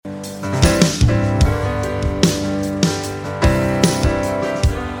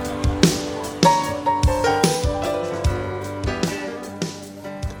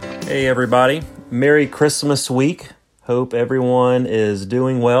Hey everybody, Merry Christmas week. Hope everyone is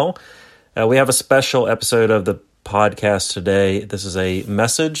doing well. We have a special episode of the podcast today. This is a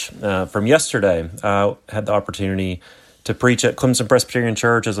message from yesterday. I had the opportunity to preach at Clemson Presbyterian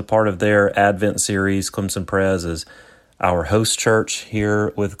Church as a part of their Advent series. Clemson Pres is our host church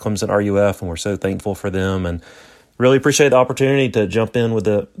here with Clemson RUF, and we're so thankful for them and really appreciate the opportunity to jump in with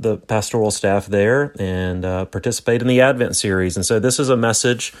the pastoral staff there and participate in the Advent series. And so this is a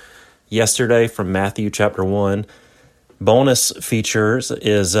message yesterday from Matthew chapter 1. Bonus features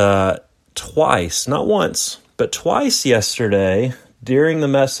is twice, not once, but twice yesterday during the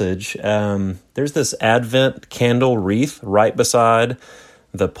message. There's this Advent candle wreath right beside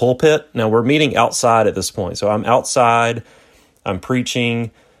the pulpit. Now we're meeting outside at this point. So I'm outside, I'm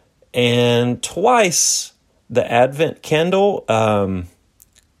preaching, and twice the Advent candle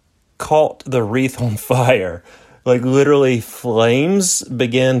caught the wreath on fire. Like literally flames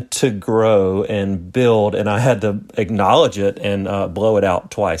began to grow and build, and I had to acknowledge it and blow it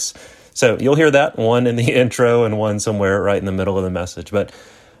out twice. So you'll hear that, one in the intro and one somewhere right in the middle of the message. But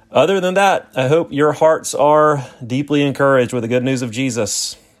other than that, I hope your hearts are deeply encouraged with the good news of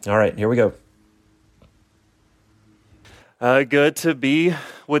Jesus. All right, here we go. Good to be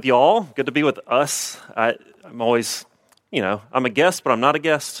with y'all. Good to be with us. I'm always... I'm a guest, but I'm not a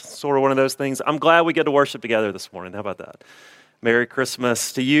guest, sort of one of those things. I'm glad we get to worship together this morning. How about that? Merry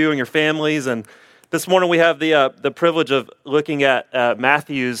Christmas to you and your families. And this morning we have the privilege of looking at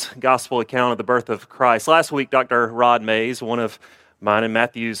Matthew's gospel account of the birth of Christ. Last week, Dr. Rod Mays, one of mine and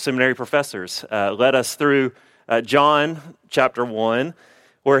Matthew's seminary professors, led us through John chapter 1,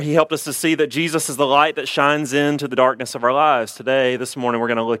 where he helped us to see that Jesus is the light that shines into the darkness of our lives. This morning, we're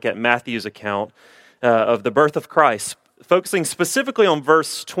going to look at Matthew's account of the birth of Christ, focusing specifically on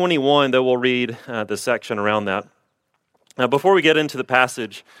verse 21, though we'll read the section around that. Now, before we get into the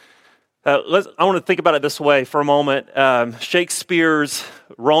passage, I want to think about it this way for a moment. Shakespeare's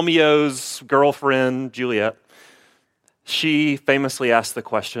Romeo's girlfriend, Juliet, she famously asked the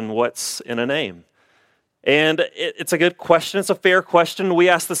question, what's in a name? And it's a good question. It's a fair question. We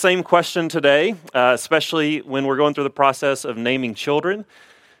ask the same question today, especially when we're going through the process of naming children,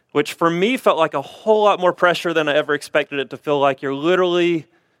 which for me felt like a whole lot more pressure than I ever expected it to feel like. You're literally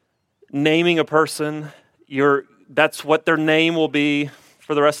naming a person. That's what their name will be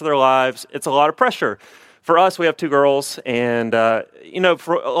for the rest of their lives. It's a lot of pressure. For us, we have two girls, and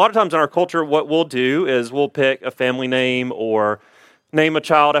for a lot of times in our culture, what we'll do is we'll pick a family name or name a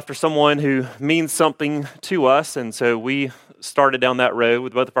child after someone who means something to us, and so we started down that road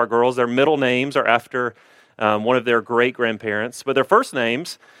with both of our girls. Their middle names are after one of their great-grandparents, but their first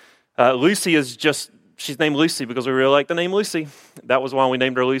names, Lucy she's named Lucy because we really like the name Lucy. That was why we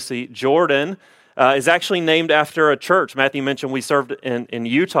named her Lucy. Jordan is actually named after a church. Matthew mentioned we served in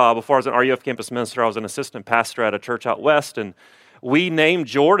Utah before I was an RUF campus minister. I was an assistant pastor at a church out west, and we named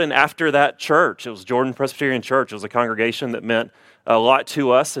Jordan after that church. It was Jordan Presbyterian Church. It was a congregation that meant a lot to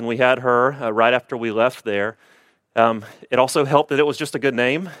us, and we had her right after we left there. It also helped that it was just a good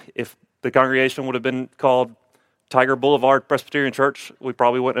name. If the congregation would have been called Tiger Boulevard Presbyterian Church, we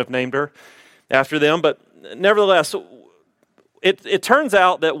probably wouldn't have named her after them. But nevertheless, it turns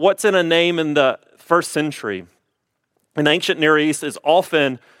out that what's in a name in the first century in the ancient Near East is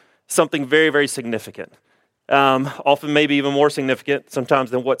often something very, very significant. Often maybe even more significant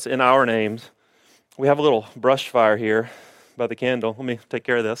sometimes than what's in our names. We have a little brush fire here by the candle. Let me take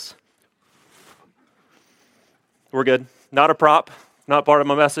care of this. We're good. Not a prop, not part of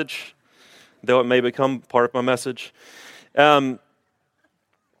my message, though it may become part of my message. In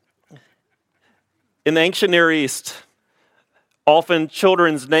the ancient Near East, often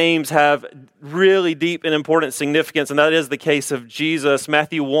children's names have really deep and important significance, and that is the case of Jesus.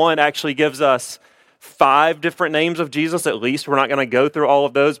 Matthew 1 actually gives us 5 different names of Jesus, at least. We're not going to go through all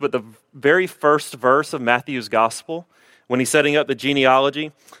of those, but the very first verse of Matthew's gospel, when he's setting up the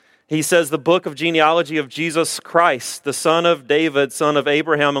genealogy, he says the book of genealogy of Jesus Christ, the son of David, son of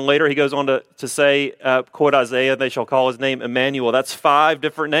Abraham, and later he goes on to say, quote Isaiah, they shall call his name Emmanuel. That's 5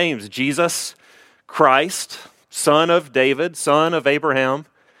 different names. Jesus, Christ, son of David, son of Abraham,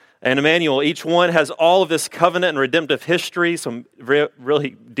 and Emmanuel. Each one has all of this covenant and redemptive history, some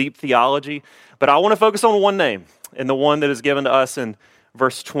really deep theology. But I want to focus on one name, and the one that is given to us in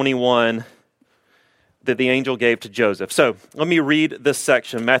verse 21 that the angel gave to Joseph. So let me read this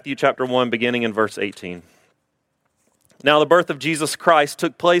section, Matthew chapter 1, beginning in verse 18. Now the birth of Jesus Christ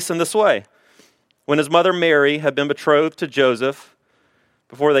took place in this way. When his mother Mary had been betrothed to Joseph,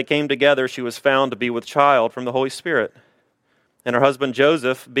 before they came together, she was found to be with child from the Holy Spirit. And her husband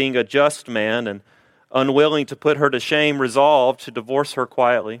Joseph, being a just man and unwilling to put her to shame, resolved to divorce her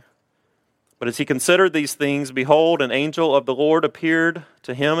quietly. But as he considered these things, behold, an angel of the Lord appeared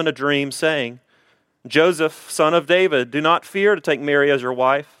to him in a dream, saying, Joseph, son of David, do not fear to take Mary as your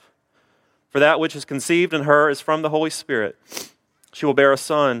wife, for that which is conceived in her is from the Holy Spirit. She will bear a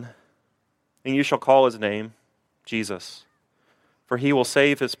son, and you shall call his name Jesus, for he will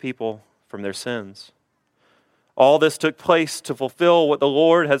save his people from their sins. All this took place to fulfill what the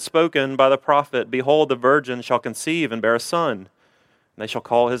Lord had spoken by the prophet. Behold, the virgin shall conceive and bear a son, and they shall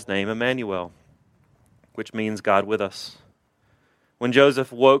call his name Emmanuel, which means God with us. When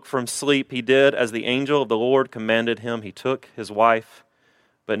Joseph woke from sleep, he did as the angel of the Lord commanded him. He took his wife,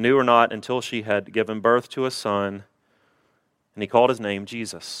 but knew her not until she had given birth to a son, and he called his name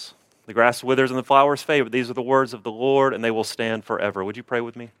Jesus. The grass withers and the flowers fade, but these are the words of the Lord, and they will stand forever. Would you pray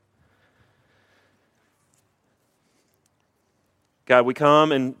with me? God, we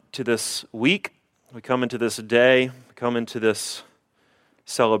come into this week, we come into this day, we come into this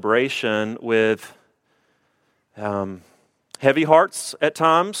celebration with heavy hearts at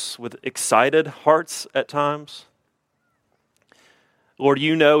times, with excited hearts at times. Lord,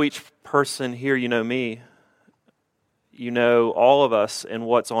 you know each person here, you know me. You know all of us and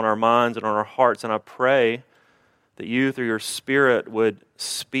what's on our minds and on our hearts, and I pray that you, through your Spirit, would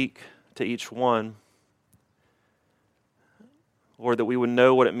speak to each one. Lord, that we would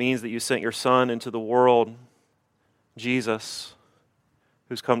know what it means that you sent your Son into the world, Jesus,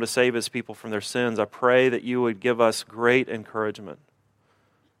 who's come to save his people from their sins. I pray that you would give us great encouragement.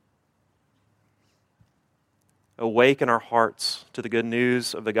 Awaken our hearts to the good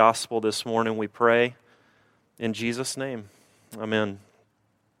news of the gospel this morning, we pray. In Jesus' name, amen.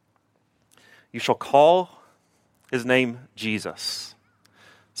 You shall call his name Jesus.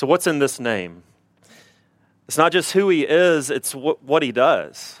 So what's in this name? It's not just who he is, it's what he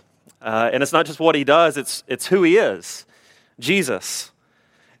does. And it's not just what he does, it's who he is. Jesus.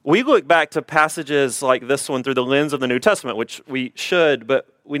 We look back to passages like this one through the lens of the New Testament, which we should, but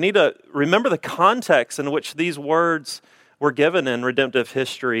we need to remember the context in which these words were given in redemptive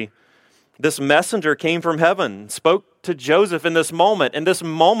history. This messenger came from heaven, spoke to Joseph in this moment, and this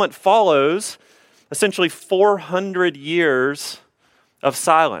moment follows essentially 400 years of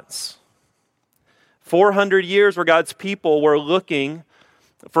silence. 400 years where God's people were looking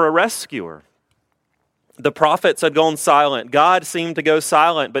for a rescuer. The prophets had gone silent. God seemed to go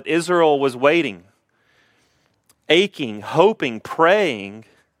silent, but Israel was waiting, aching, hoping, praying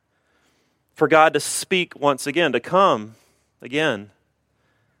for God to speak once again, to come again,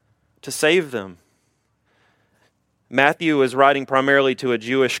 to save them. Matthew is writing primarily to a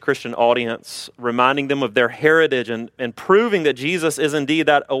Jewish Christian audience, reminding them of their heritage and proving that Jesus is indeed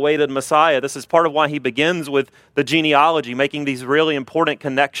that awaited Messiah. This is part of why he begins with the genealogy, making these really important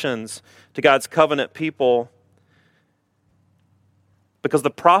connections to God's covenant people. Because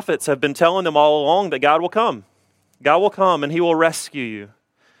the prophets have been telling them all along that God will come. God will come and he will rescue you.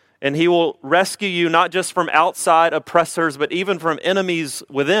 And he will rescue you not just from outside oppressors, but even from enemies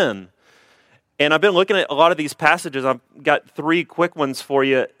within. And I've been looking at a lot of these passages. I've got 3 quick ones for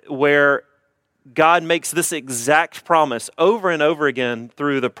you where God makes this exact promise over and over again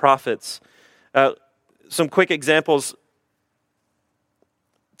through the prophets. Some quick examples.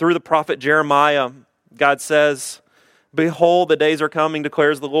 Through the prophet Jeremiah, God says, "Behold, the days are coming,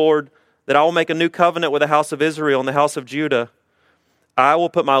 declares the Lord, that I will make a new covenant with the house of Israel and the house of Judah. I will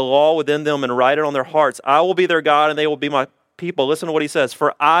put my law within them and write it on their hearts. I will be their God and they will be my people." Listen to what he says.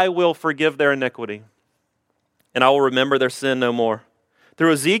 "For I will forgive their iniquity, and I will remember their sin no more."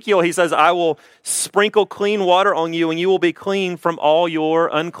 Through Ezekiel, he says, "I will sprinkle clean water on you, and you will be clean from all your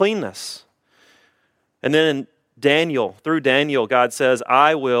uncleanness." And then in Daniel, through Daniel, God says,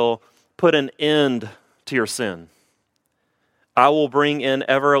 "I will put an end to your sin. I will bring in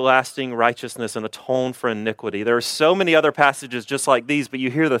everlasting righteousness and atone for iniquity." There are so many other passages just like these, but you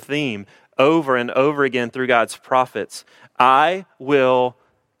hear the theme over and over again through God's prophets. I will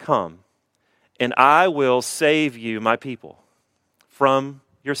come, and I will save you, my people, from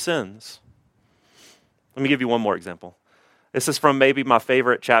your sins. Let me give you one more example. This is from maybe my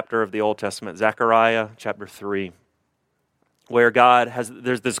favorite chapter of the Old Testament, Zechariah chapter 3, where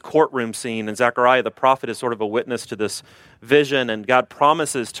there's this courtroom scene, and Zechariah the prophet is sort of a witness to this vision, and God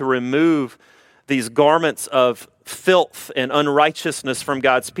promises to remove these garments of filth and unrighteousness from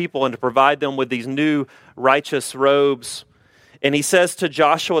God's people and to provide them with these new righteous robes. And he says to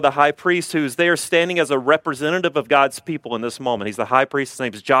Joshua, the high priest, who's there standing as a representative of God's people in this moment. He's the high priest. His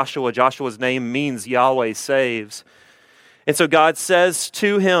name is Joshua. Joshua's name means Yahweh saves. And so God says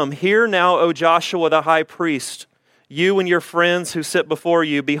to him, "Hear now, O Joshua, the high priest, you and your friends who sit before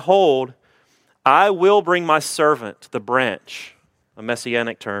you, behold, I will bring my servant, the branch a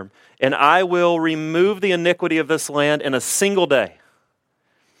messianic term, and I will remove the iniquity of this land in a single day.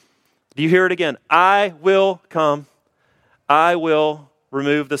 Do you hear it again? I will come. I will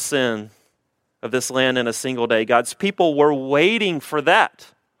remove the sin of this land in a single day. God's people were waiting for that,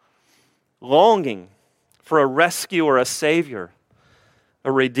 longing for a rescuer, a savior,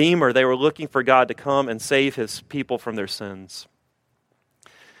 a redeemer. They were looking for God to come and save his people from their sins.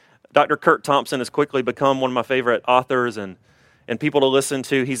 Dr. Kurt Thompson has quickly become one of my favorite authors and people to listen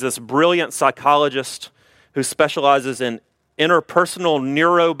to. He's this brilliant psychologist who specializes in interpersonal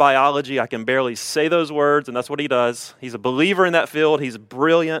neurobiology. I can barely say those words, and that's what he does. He's a believer in that field. He's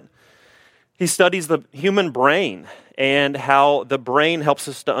brilliant. He studies the human brain and how the brain helps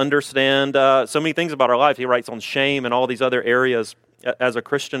us to understand so many things about our life. He writes on shame and all these other areas as a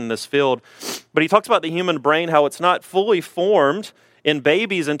Christian in this field. But he talks about the human brain, how it's not fully formed in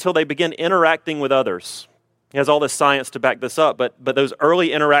babies until they begin interacting with others. He has all this science to back this up, but those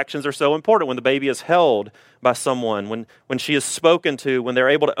early interactions are so important when the baby is held by someone, when she is spoken to, when they're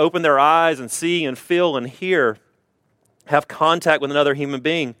able to open their eyes and see and feel and hear, have contact with another human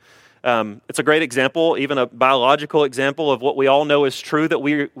being. It's a great example, even a biological example of what we all know is true, that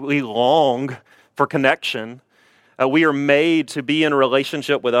we long for connection. We are made to be in a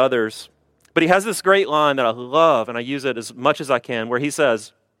relationship with others. But he has this great line that I love, and I use it as much as I can, where he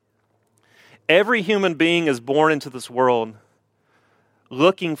says, every human being is born into this world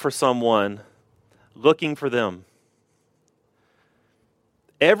looking for someone, looking for them.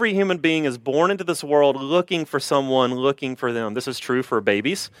 Every human being is born into this world looking for someone, looking for them. This is true for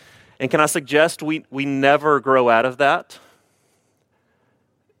babies. And can I suggest we never grow out of that?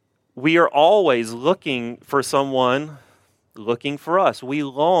 We are always looking for someone, looking for us. We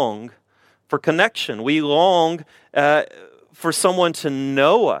long for connection. We long for someone to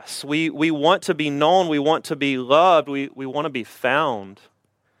know us. We want to be known. We want to be loved. We want to be found.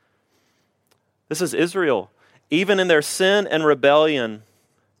 This is Israel. Even in their sin and rebellion,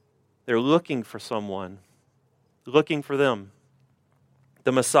 they're looking for someone, looking for them,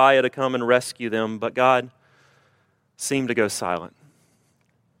 the Messiah to come and rescue them. But God seemed to go silent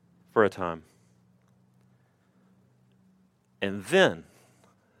for a time. And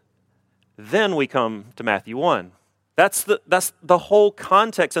then we come to Matthew 1. That's the whole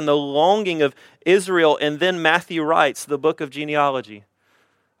context and the longing of Israel. And then Matthew writes the book of genealogy,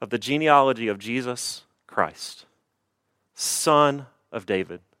 of the genealogy of Jesus Christ, son of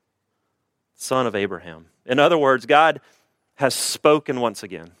David, son of Abraham. In other words, God has spoken once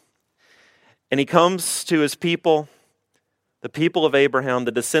again. And he comes to his people, the people of Abraham,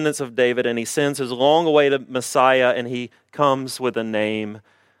 the descendants of David, and he sends his long-awaited Messiah, and he comes with a name.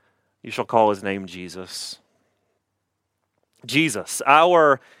 You shall call his name Jesus. Jesus.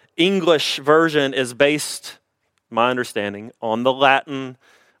 Our English version is based, my understanding, on the Latin,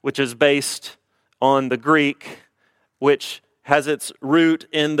 which is based on the Greek, which has its root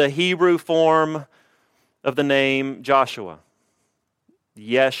in the Hebrew form of the name Joshua.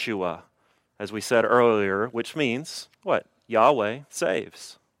 Yeshua, as we said earlier, which means what? Yahweh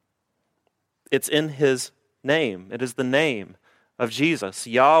saves. It's in his name. It is the name of Jesus.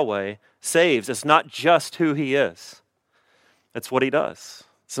 Yahweh saves. It's not just who he is. It's what he does.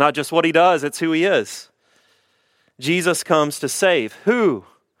 It's not just what he does, it's who he is. Jesus comes to save. Who?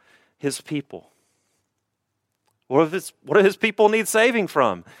 His people. What do his people need saving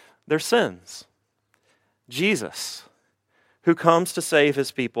from? Their sins. Jesus, who comes to save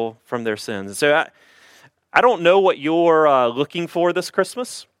his people from their sins. And so I don't know what you're looking for this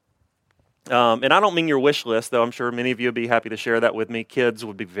Christmas. And I don't mean your wish list, though I'm sure many of you would be happy to share that with me. Kids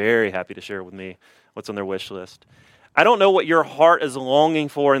would be very happy to share with me what's on their wish list. I don't know what your heart is longing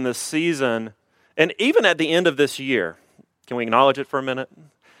for in this season, and even at the end of this year. Can we acknowledge it for a minute?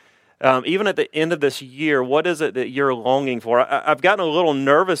 Even at the end of this year, what is it that you're longing for? I've gotten a little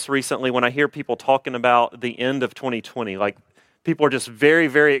nervous recently when I hear people talking about the end of 2020. Like, people are just very,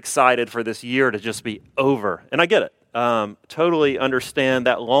 very excited for this year to just be over. And I get it. Totally understand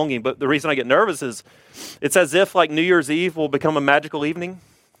that longing. But the reason I get nervous is it's as if like New Year's Eve will become a magical evening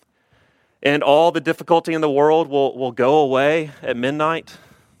and all the difficulty in the world will go away at midnight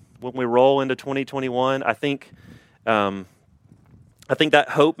when we roll into 2021. I think that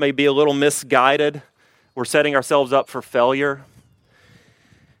hope may be a little misguided. We're setting ourselves up for failure.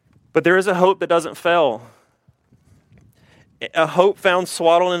 But there is a hope that doesn't fail. A hope found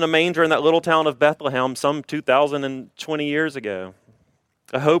swaddled in a manger in that little town of Bethlehem some 2,020 years ago.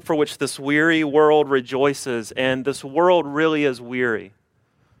 A hope for which this weary world rejoices, and this world really is weary.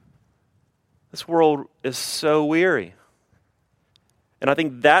 This world is so weary. And I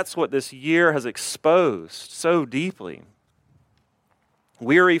think that's what this year has exposed so deeply.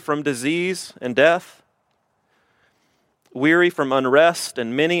 weary from disease and death, weary from unrest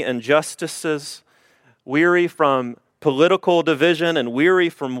and many injustices, weary from political division and weary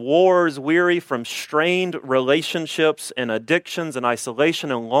from wars, weary from strained relationships and addictions and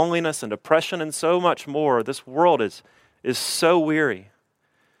isolation and loneliness and depression and so much more. This world is so weary.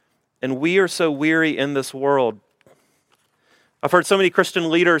 And we are so weary in this world. I've heard so many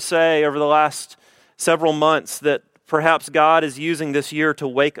Christian leaders say over the last several months that perhaps God is using this year to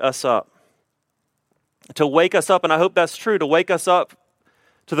wake us up. To wake us up, and I hope that's true, to wake us up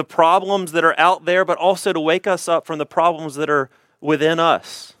to the problems that are out there, but also to wake us up from the problems that are within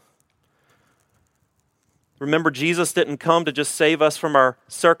us. Remember, Jesus didn't come to just save us from our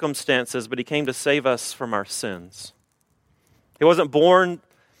circumstances, but He came to save us from our sins. He wasn't born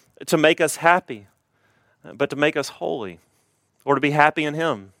to make us happy, but to make us holy, or to be happy in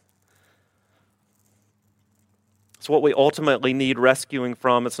Him. It's what we ultimately need rescuing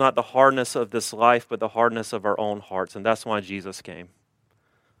from. It's not the hardness of this life, but the hardness of our own hearts, and that's why Jesus came.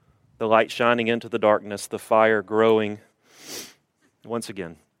 The light shining into the darkness, the fire growing once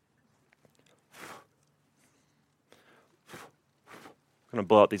again. I'm going to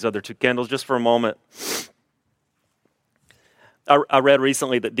blow out these other two candles just for a moment. I read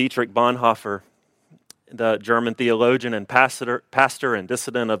recently that Dietrich Bonhoeffer, the German theologian and pastor and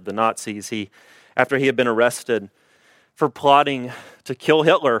dissident of the Nazis, after he had been arrested for plotting to kill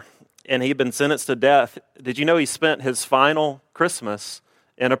Hitler and he'd been sentenced to death, did you know he spent his final Christmas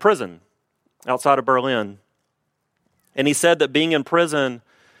in a prison outside of Berlin? And he said that being in prison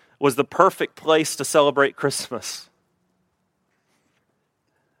was the perfect place to celebrate Christmas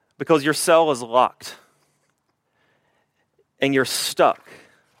because your cell is locked and you're stuck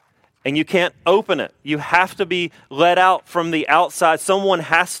and you can't open it. You have to be let out from the outside. Someone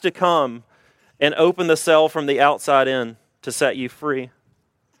has to come and open the cell from the outside in to set you free.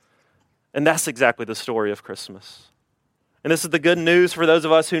 And that's exactly the story of Christmas. And this is the good news for those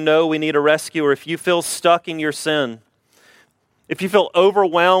of us who know we need a rescuer. If you feel stuck in your sin, if you feel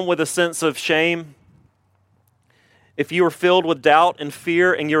overwhelmed with a sense of shame, if you are filled with doubt and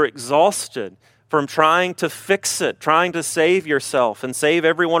fear and you're exhausted from trying to fix it, trying to save yourself and save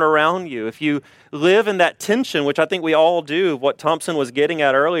everyone around you, if you live in that tension, which I think we all do, what Thompson was getting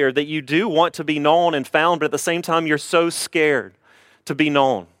at earlier, that you do want to be known and found, but at the same time you're so scared to be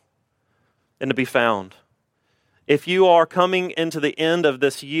known and to be found. If you are coming into the end of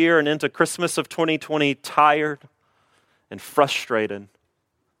this year and into Christmas of 2020 tired and frustrated,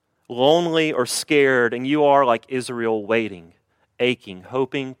 lonely or scared, and you are like Israel waiting, aching,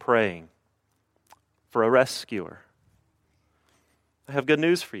 hoping, praying for a rescuer, I have good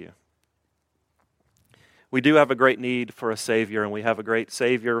news for you. We do have a great need for a Savior, and we have a great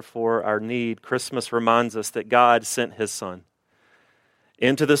Savior for our need. Christmas reminds us that God sent His Son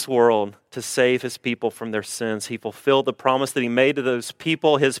into this world to save His people from their sins. He fulfilled the promise that He made to those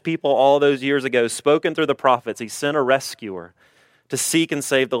people, His people all those years ago, spoken through the prophets. He sent a rescuer to seek and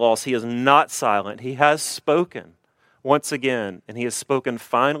save the lost. He is not silent. He has spoken once again, and He has spoken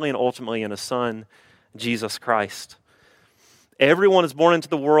finally and ultimately in a Son, Jesus Christ. Everyone is born into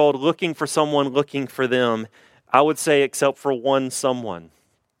the world looking for someone, looking for them. I would say except for one someone.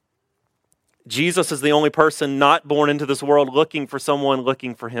 Jesus is the only person not born into this world looking for someone,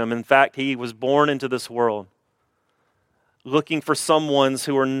 looking for Him. In fact, He was born into this world looking for someones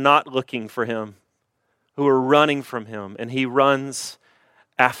who are not looking for Him, who are running from Him, and He runs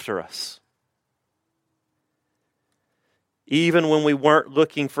after us. Even when we weren't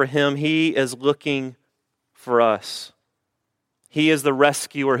looking for Him, He is looking for us. He is the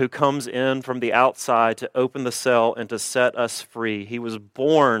rescuer who comes in from the outside to open the cell and to set us free. He was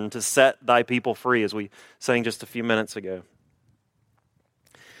born to set thy people free, as we sang just a few minutes ago.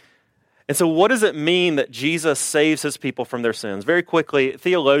 And so what does it mean that Jesus saves His people from their sins? Very quickly,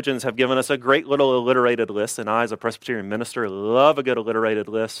 theologians have given us a great little alliterated list, and I, as a Presbyterian minister, love a good alliterated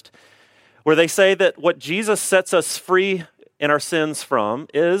list, where they say that what Jesus sets us free in our sins from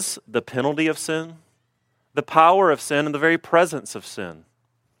is the penalty of sin, the power of sin, and the very presence of sin.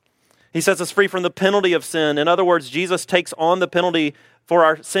 He sets us free from the penalty of sin. In other words, Jesus takes on the penalty for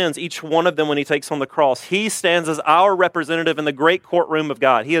our sins, each one of them when He takes on the cross. He stands as our representative in the great courtroom of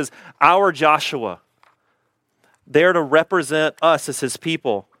God. He is our Joshua, there to represent us as His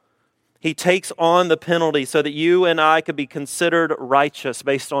people. He takes on the penalty so that you and I could be considered righteous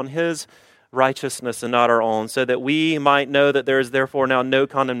based on His righteousness and not our own, so that we might know that there is therefore now no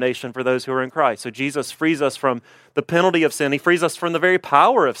condemnation for those who are in Christ. So Jesus frees us from the penalty of sin. He frees us from the very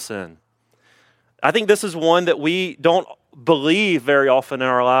power of sin. I think this is one that we don't believe very often in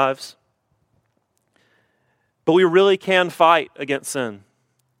our lives, but we really can fight against sin.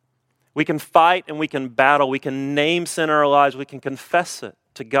 We can fight and we can battle. We can name sin in our lives. We can confess it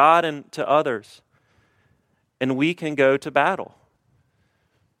to God and to others. And we can go to battle.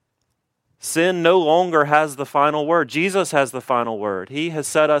 Sin no longer has the final word. Jesus has the final word. He has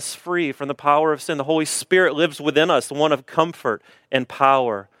set us free from the power of sin. The Holy Spirit lives within us, the one of comfort and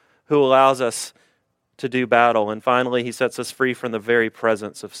power, who allows us to do battle. And finally, he sets us free from the very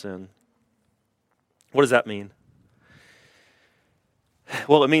presence of sin. What does that mean?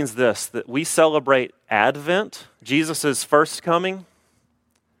 Well, it means this, that we celebrate Advent, Jesus' first coming,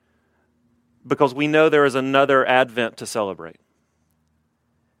 because we know there is another Advent to celebrate.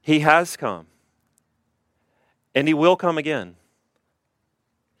 He has come, and he will come again,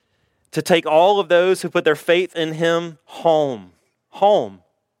 to take all of those who put their faith in him home. Home.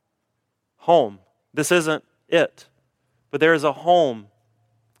 Home. This isn't it, but there is a home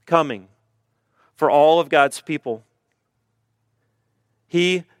coming for all of God's people.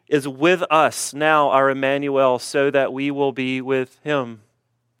 He is with us now, our Emmanuel, so that we will be with him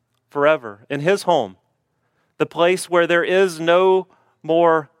forever in his home, the place where there is no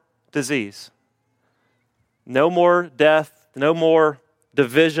more disease, no more death, no more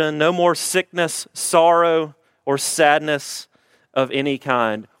division, no more sickness, sorrow, or sadness of any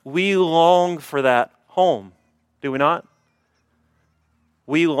kind. We long for that home, do we not?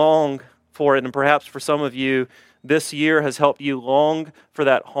 We long for it, and perhaps for some of you, this year has helped you long for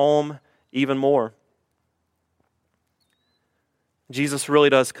that home even more. Jesus really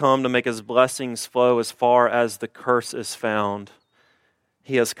does come to make his blessings flow as far as the curse is found.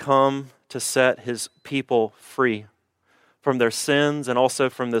 He has come to set his people free from their sins and also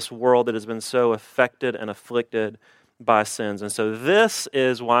from this world that has been so affected and afflicted by sins. And so this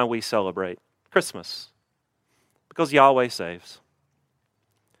is why we celebrate Christmas, because Yahweh saves.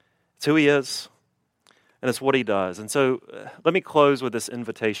 It's who he is, and it's what he does. And so let me close with this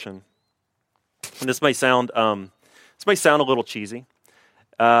invitation. And this may sound a little cheesy,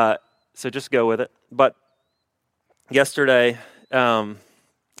 so just go with it. But yesterday,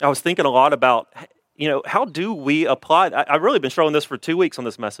 I was thinking a lot about, how do we apply? I've really been showing this for 2 weeks on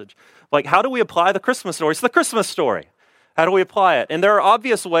this message. Like, how do we apply the Christmas story? It's the Christmas story. How do we apply it? And there are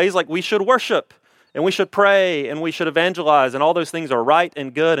obvious ways, like we should worship, and we should pray, and we should evangelize, and all those things are right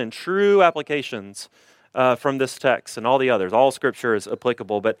and good and true applications from this text and all the others. All Scripture is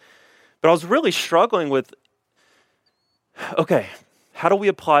applicable. But I was really struggling with, okay, how do we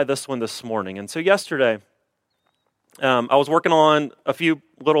apply this one this morning? And so yesterday, I was working on a few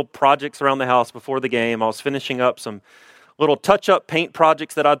little projects around the house before the game. I was finishing up some little touch-up paint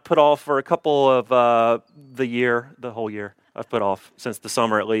projects that I'd put off for a couple of the whole year I've put off, since the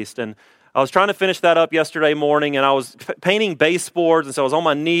summer at least. And I was trying to finish that up yesterday morning, and I was painting baseboards, and so I was on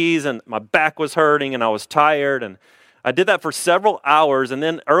my knees, and my back was hurting, and I was tired, and I did that for several hours, and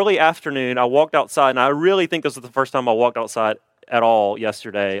then early afternoon, I walked outside, and I really think this was the first time I walked outside at all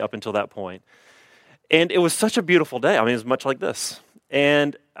yesterday up until that point. And it was such a beautiful day. I mean, it was much like this.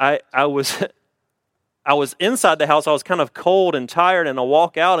 And I was inside the house. I was kind of cold and tired, and I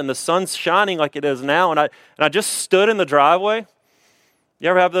walk out, and the sun's shining like it is now, and I just stood in the driveway. You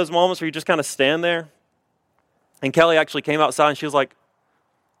ever have those moments where you just kind of stand there? And Kelly actually came outside, and she was like,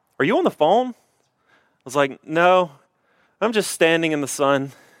 "Are you on the phone?" I was like, "No, I'm just standing in the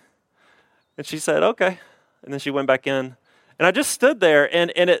sun." And she said, "Okay." And then she went back in. And I just stood there,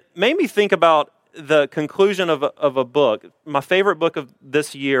 and it made me think about the conclusion of a book. My favorite book of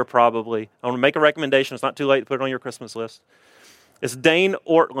this year, probably. I want to make a recommendation. It's not too late to put it on your Christmas list. It's Dane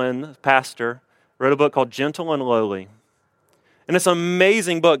Ortlund, pastor, wrote a book called Gentle and Lowly. And it's an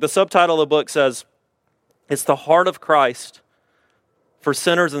amazing book. The subtitle of the book says, "It's the heart of Christ for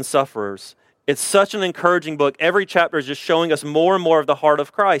sinners and sufferers." It's such an encouraging book. Every chapter is just showing us more and more of the heart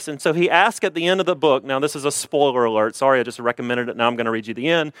of Christ. And so he asks at the end of the book, now this is a spoiler alert. Sorry, I just recommended it. Now I'm going to read you the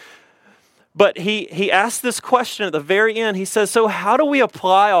end. But he asks this question at the very end. He says, so how do we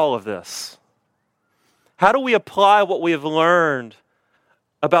apply all of this? How do we apply what we have learned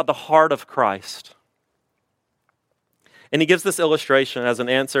about the heart of Christ? And he gives this illustration as an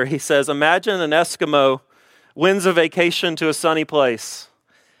answer. He says, imagine an Eskimo wins a vacation to a sunny place.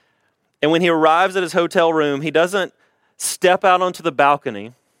 And when he arrives at his hotel room, he doesn't step out onto the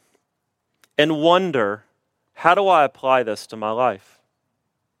balcony and wonder, how do I apply this to my life?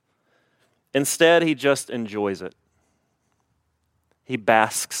 Instead, he just enjoys it. He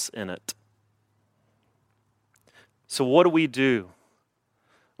basks in it. So what do we do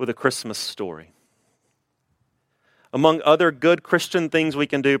with a Christmas story? Among other good Christian things we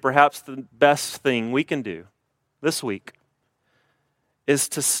can do, perhaps the best thing we can do this week is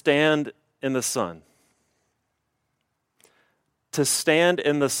to stand in the sun. to stand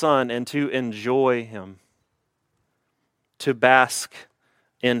in the sun and to enjoy him, to bask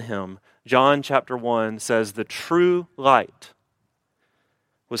in him. John chapter 1 says the true light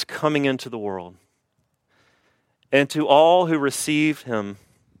was coming into the world. And to all who received him,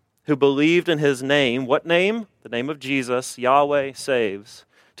 who believed in his name, what name? The name of Jesus, Yahweh saves.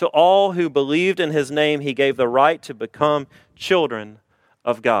 To all who believed in his name, he gave the right to become children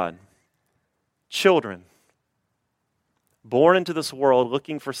of God. Children. Born into this world,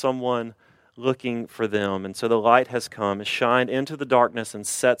 looking for someone, looking for them. And so the light has come, has shined into the darkness and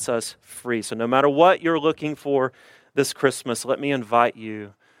sets us free. So no matter what you're looking for this Christmas, let me invite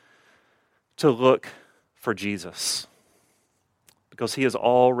you to look for Jesus, because he is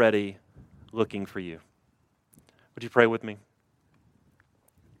already looking for you. Would you pray with me?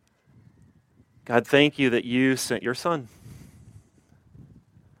 God, thank you that you sent your Son,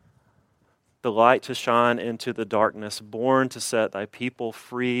 the light to shine into the darkness, born to set thy people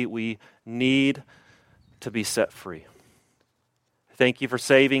free. We need to be set free. Thank you for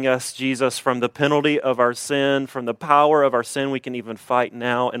saving us, Jesus, from the penalty of our sin, from the power of our sin we can even fight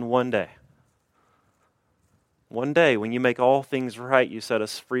now. And one day, when you make all things right, you set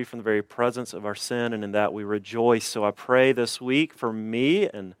us free from the very presence of our sin, and in that we rejoice. So I pray this week for me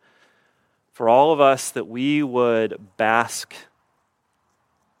and for all of us that we would bask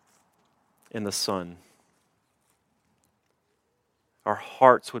in the sun. Our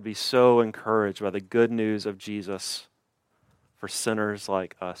hearts would be so encouraged by the good news of Jesus for sinners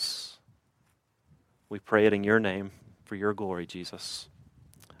like us. We pray it in your name, for your glory, Jesus.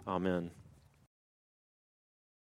 Amen.